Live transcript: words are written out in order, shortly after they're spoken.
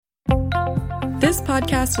This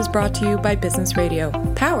podcast is brought to you by Business Radio,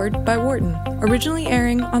 powered by Wharton, originally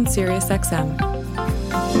airing on SiriusXM.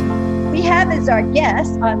 We have as our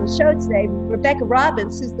guest on the show today, Rebecca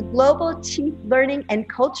Robbins, who's the Global Chief Learning and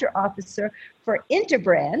Culture Officer for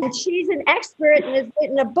Interbrand. And she's an expert and has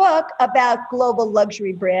written a book about global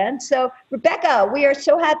luxury brands. So, Rebecca, we are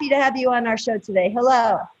so happy to have you on our show today.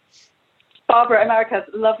 Hello. Barbara, America,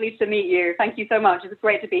 lovely to meet you. Thank you so much. It's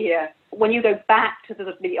great to be here. When you go back to sort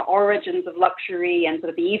of the origins of luxury and sort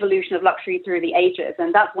of the evolution of luxury through the ages,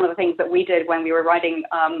 and that's one of the things that we did when we were writing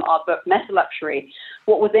our book, Meta Luxury.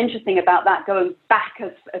 What was interesting about that, going back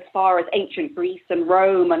as far as ancient Greece and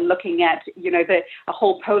Rome and looking at, a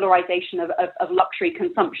whole polarization of luxury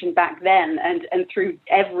consumption back then and through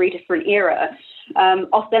every different era,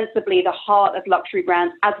 ostensibly the heart of luxury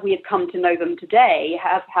brands as we have come to know them today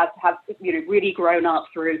have really grown up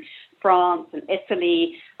through France and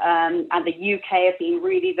Italy and the UK have been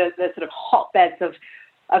really the sort of hotbeds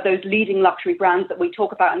of those leading luxury brands that we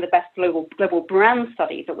talk about in the best global brand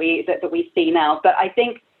studies that we see now. But I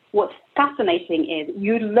think what's fascinating is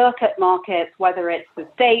you look at markets, whether it's the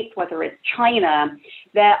States, whether it's China,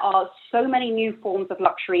 there are so many new forms of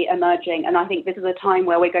luxury emerging. And I think this is a time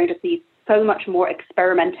where we're going to see so much more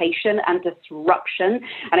experimentation and disruption.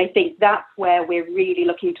 And I think that's where we're really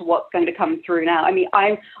looking to what's going to come through now. I mean,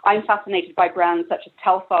 I'm fascinated by brands such as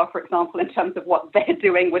Telfar, for example, in terms of what they're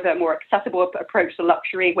doing with a more accessible approach to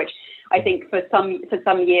luxury, which I think for some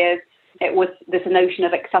years, it was this notion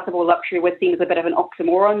of accessible luxury was seen as a bit of an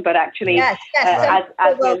oxymoron, but actually, as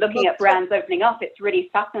we're looking at brands opening up, it's really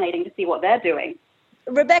fascinating to see what they're doing.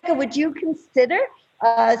 Rebecca, would you consider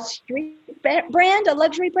a street brand, a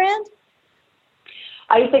luxury brand?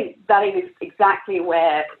 I think that is exactly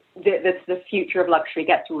where the future of luxury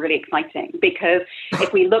gets really exciting, because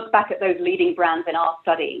if we look back at those leading brands in our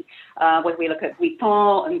study, when we look at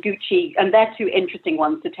Vuitton and Gucci, and they're two interesting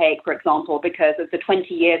ones to take, for example, because of the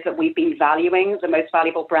 20 years that we've been valuing the most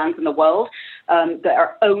valuable brands in the world, there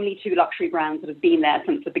are only two luxury brands that have been there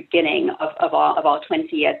since the beginning of our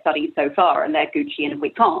 20-year study so far, and they're Gucci and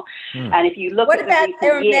Vuitton. And if you look at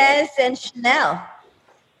Hermes and Chanel?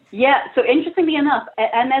 Yeah, so interestingly enough,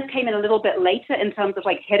 Hermes came in a little bit later in terms of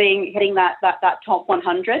like hitting that top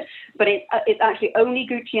 100, but it's actually only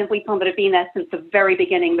Gucci and Vuitton that have been there since the very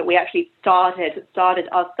beginning that we actually started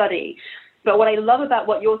our study. But what I love about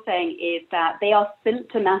what you're saying is that they are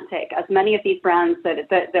symptomatic, as many of these brands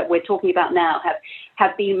that we're talking about now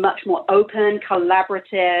have been much more open,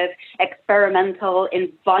 collaborative, experimental,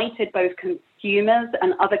 invited both consumers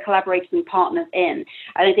and other collaborators and partners in.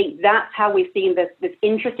 And I think that's how we've seen this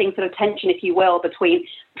interesting sort of tension, if you will, between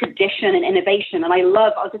tradition and innovation. And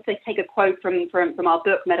I'll just take a quote from our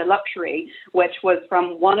book, Meta Luxury, which was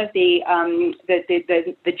from one of the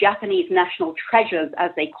Japanese national treasures,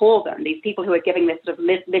 as they call them, these people who are giving this sort of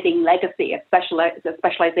living legacy of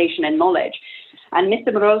specialization in knowledge. And Mr.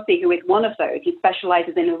 Morosi, who is one of those, he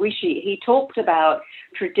specializes in Rishi, he talked about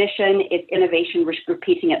tradition is innovation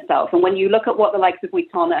repeating itself. And when you look at what the likes of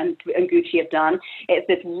Vuitton and Gucci have done, it's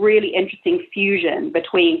this really interesting fusion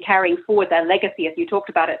between carrying forward their legacy, as you talked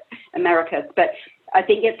about it, Americas. But I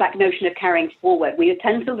think it's that notion of carrying forward. We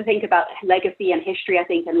tend to think about legacy and history, I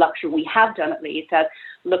think, in luxury, we have done at least, as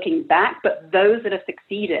looking back. But those that have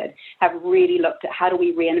succeeded have really looked at how do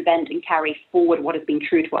we reinvent and carry forward what has been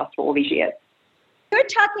true to us for all these years. You're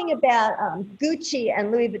talking about Gucci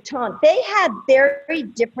and Louis Vuitton. They have very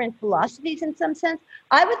different philosophies in some sense.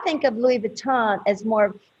 I would think of Louis Vuitton as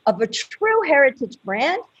more of a true heritage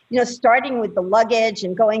brand, starting with the luggage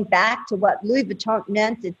and going back to what Louis Vuitton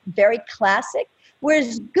meant. It's very classic.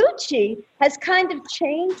 Whereas Gucci has kind of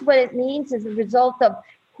changed what it means as a result of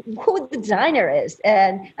who the designer is.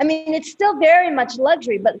 And I mean, it's still very much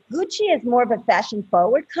luxury, but Gucci is more of a fashion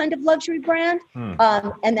forward kind of luxury brand.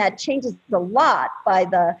 And that changes a lot by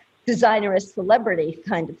the designer as celebrity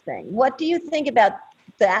kind of thing. What do you think about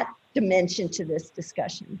that dimension to this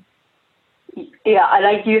discussion? Yeah, and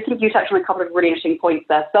I do think you touched on a couple of really interesting points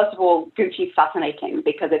there. First of all, Gucci is fascinating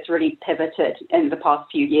because it's really pivoted in the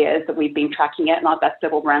past few years that we've been tracking it in our Best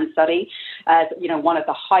Global Brand Study as, one of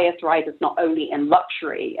the highest risers, not only in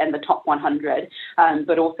luxury in the top 100,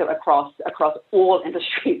 but also across all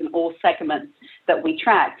industries and all segments that we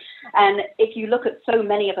track. And if you look at so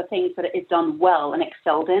many of the things that it's done well and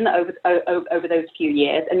excelled in over those few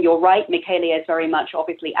years, and you're right, Michele is very much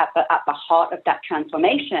obviously at the heart of that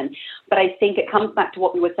transformation. But I think it comes back to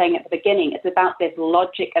what we were saying at the beginning. It's about this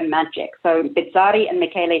logic and magic. So Bizzarri and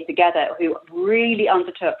Michele together, who really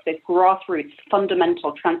undertook this grassroots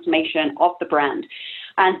fundamental transformation of the brand,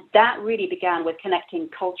 And that really began with connecting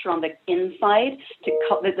culture on the inside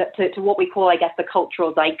to what we call, I guess, the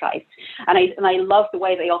cultural zeitgeist. And I love the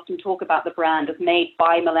way they often talk about the brand as made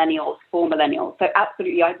by millennials for millennials. So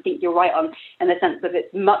absolutely, I think you're right on in the sense that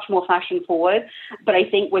it's much more fashion forward, but I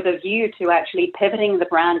think with a view to actually pivoting the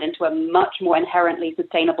brand into a much more inherently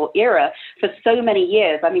sustainable era for so many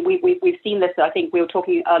years. I mean, we've seen this. I think we were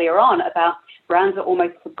talking earlier on about brands that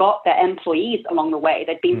almost forgot their employees along the way.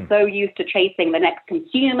 They'd been so used to chasing the next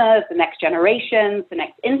consumers, the next generations, the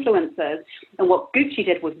next influencers. And what Gucci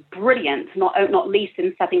did was brilliant, not least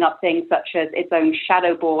in setting up things such as its own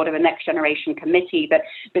shadow board of a next generation committee that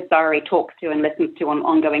Bizzarri talks to and listens to on an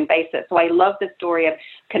ongoing basis. So I love the story of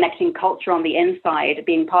connecting culture on the inside,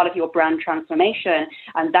 being part of your brand transformation,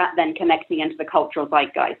 and that then connecting into the cultural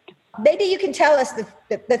zeitgeist. Maybe you can tell us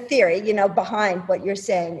the theory, behind what you're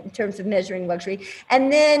saying in terms of measuring luxury. And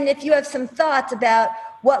then if you have some thoughts about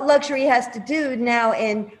what luxury has to do now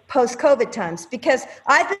in post-COVID times, because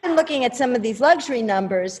I've been looking at some of these luxury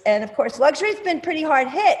numbers, and of course, luxury's been pretty hard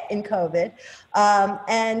hit in COVID.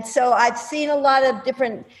 And so I've seen a lot of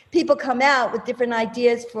different people come out with different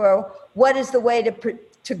ideas for what is the way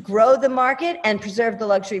to grow the market and preserve the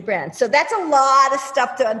luxury brand. So that's a lot of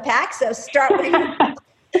stuff to unpack. So start with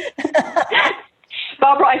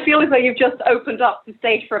Barbara, I feel as though you've just opened up the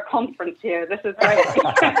stage for a conference here. This is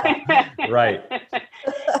great. Right.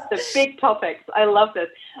 The big topics. I love this.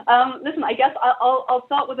 Listen, I guess I'll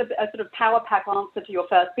start with a sort of power pack answer to your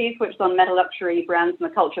first piece, which is on meta luxury brands and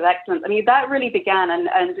the culture of excellence. I mean, that really began,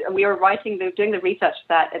 and we were doing the research of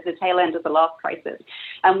that at the tail end of the last crisis.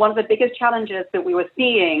 And one of the biggest challenges that we were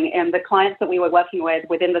seeing in the clients that we were working with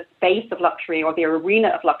within the space of luxury or the arena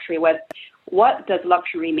of luxury was, what does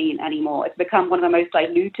luxury mean anymore? It's become one of the most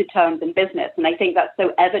diluted terms in business. And I think that's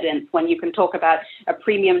so evident when you can talk about a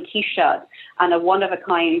premium T-shirt and a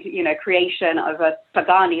one-of-a-kind, creation of a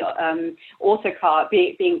Pagani autocar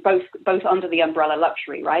being both under the umbrella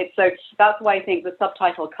luxury, right? So that's why I think the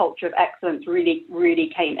subtitle Culture of Excellence really,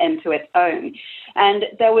 really came into its own. And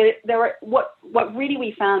there were what really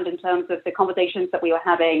we found in terms of the conversations that we were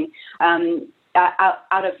having out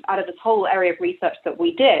of this whole area of research that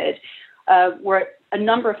we did, were a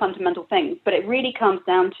number of fundamental things, but it really comes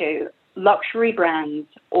down to luxury brands,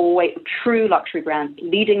 always true luxury brands,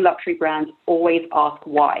 leading luxury brands always ask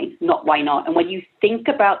why, not why not. And when you think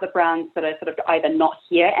about the brands that are sort of either not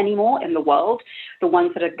here anymore in the world, the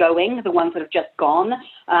ones that are going, the ones that have just gone,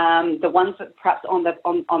 the ones that perhaps on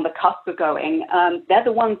the cusp of going, they're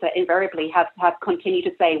the ones that invariably have continued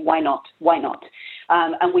to say, why not? Why not?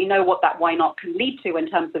 And we know what that why not can lead to in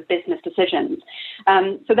terms of business decisions.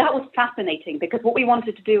 So that was fascinating, because what we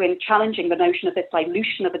wanted to do in challenging the notion of this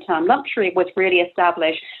dilution of the term luxury was really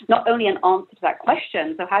establish not only an answer to that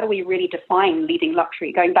question, so how do we really define leading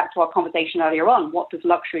luxury? Going back to our conversation earlier on, what does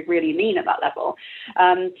luxury really mean at that level?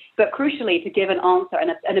 But crucially, to give an answer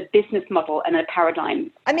and a business model and a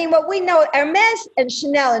paradigm. I mean, what we know, Hermes and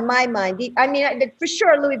Chanel, in my mind, for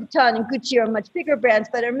sure Louis Vuitton and Gucci are much bigger brands,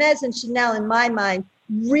 but Hermes and Chanel, in my mind,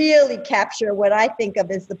 really capture what I think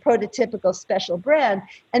of as the prototypical special brand.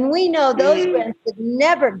 And we know those brands would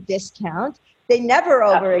never discount. They never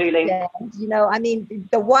overextend. I mean,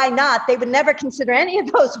 the why not, they would never consider any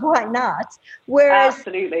of those why nots. Whereas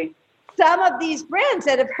some of these brands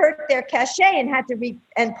that have hurt their cachet and had to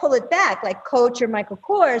and pull it back, like Coach or Michael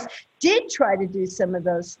Kors, did try to do some of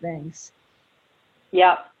those things.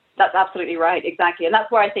 Yeah. That's absolutely right, exactly. And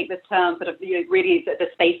that's where I think this term sort of really the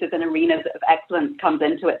spaces and arenas of excellence comes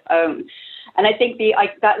into its own. And I think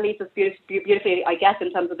that leads us beautifully, I guess,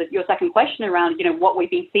 in terms of your second question around, what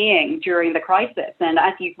we've been seeing during the crisis. And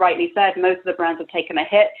as you've rightly said, most of the brands have taken a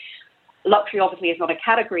hit. Luxury obviously is not a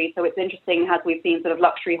category, so it's interesting as we've seen sort of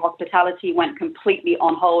luxury hospitality went completely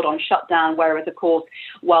on hold, on shutdown, whereas, of course,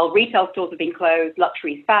 while retail stores have been closed,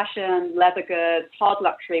 luxury fashion, leather goods, hard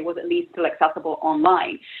luxury was at least still accessible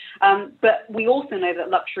online. But we also know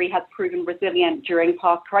that luxury has proven resilient during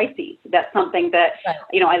past crises. That's something that,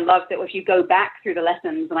 I love that if you go back through the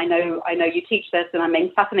lessons, and I know you teach this, and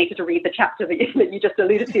I'm fascinated to read the chapter that you just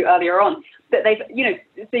alluded to earlier on, that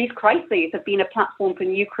these crises have been a platform for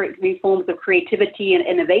new forms of creativity and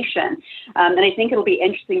innovation. And I think it'll be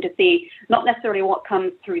interesting to see not necessarily what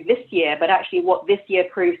comes through this year, but actually what this year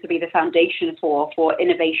proves to be the foundation for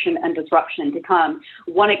innovation and disruption to come.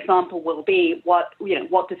 One example will be what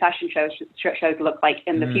do fashion shows look like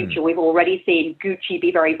in the future. We've already seen Gucci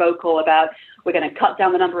be very vocal about, we're going to cut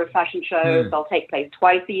down the number of fashion shows. They'll take place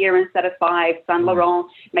twice a year instead of 5. Saint Laurent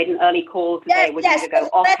made an early call today. We're going to go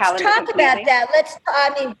off calendar. Let's talk about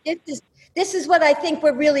that. This is what I think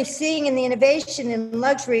we're really seeing in the innovation in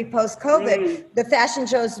luxury post-COVID. The fashion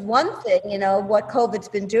show is one thing, what COVID's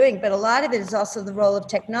been doing, but a lot of it is also the role of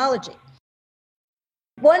technology.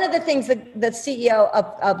 One of the things that the CEO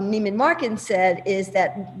of Neiman Marcus said is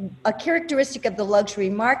that a characteristic of the luxury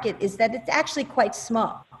market is that it's actually quite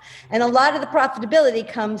small. And a lot of the profitability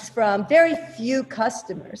comes from very few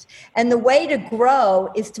customers. And the way to grow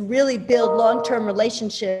is to really build long-term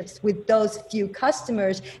relationships with those few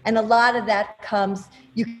customers. And a lot of that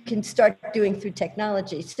you can start doing through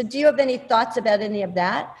technology. So do you have any thoughts about any of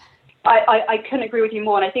that? I couldn't agree with you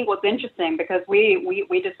more. And I think what's interesting, because we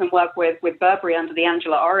did some work with Burberry under the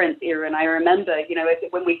Angela Arendt era. And I remember,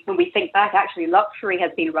 when we think back, actually, luxury has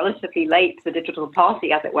been relatively late to the digital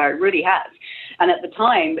party, as it were. It really has. And at the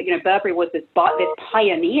time, Burberry was this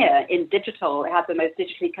pioneer in digital. It had the most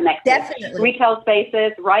digitally connected retail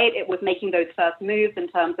spaces, right? It was making those first moves in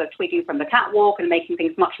terms of tweaking from the catwalk and making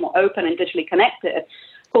things much more open and digitally connected.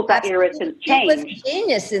 Of course, that era has since changed. He was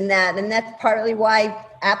genius in that, and that's partly why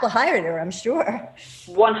Apple hired her, I'm sure.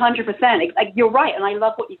 100%. You're right, and I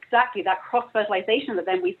love exactly that cross-fertilization that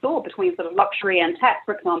then we saw between sort of luxury and tech,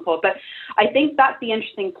 for example. But I think that's the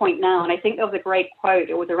interesting point now, and I think there was a great quote.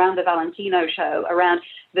 It was around the Valentino show, around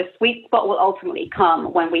the sweet spot will ultimately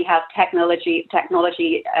come when we have technology at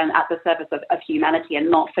the service of humanity, and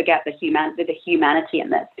not forget the humanity in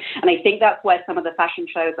this. And I think that's where some of the fashion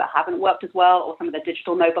shows that haven't worked as well, or some of the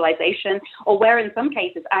digital mobilization, or where in some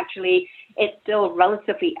cases actually it's still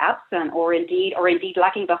relatively absent, or indeed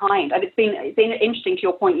lagging behind. And it's been interesting, to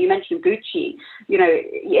your point. You mentioned Gucci.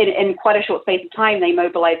 In quite a short space of time, they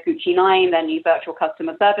mobilized Gucci 9, their new virtual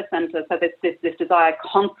customer service center. So this desire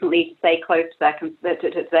constantly to stay close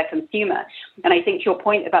to their consumer. And I think to your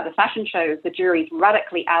point about the fashion shows, the jury's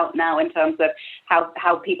radically out now in terms of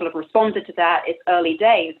how people have responded to that. It's early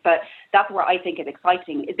days, but that's where I think it's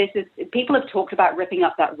exciting. People have talked about ripping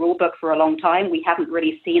up that rule book for a long time. We haven't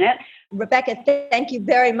really seen it. Rebecca, thank you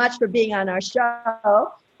very much for being on our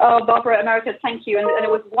show. Oh, Barbara, Americas, thank you. And it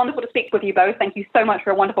was wonderful to speak with you both. Thank you so much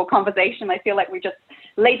for a wonderful conversation. I feel like we just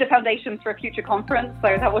laid the foundations for a future conference,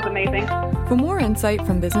 so that was amazing. For more insight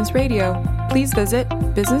from Business Radio, please visit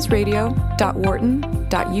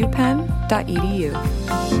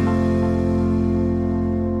businessradio.wharton.upenn.edu.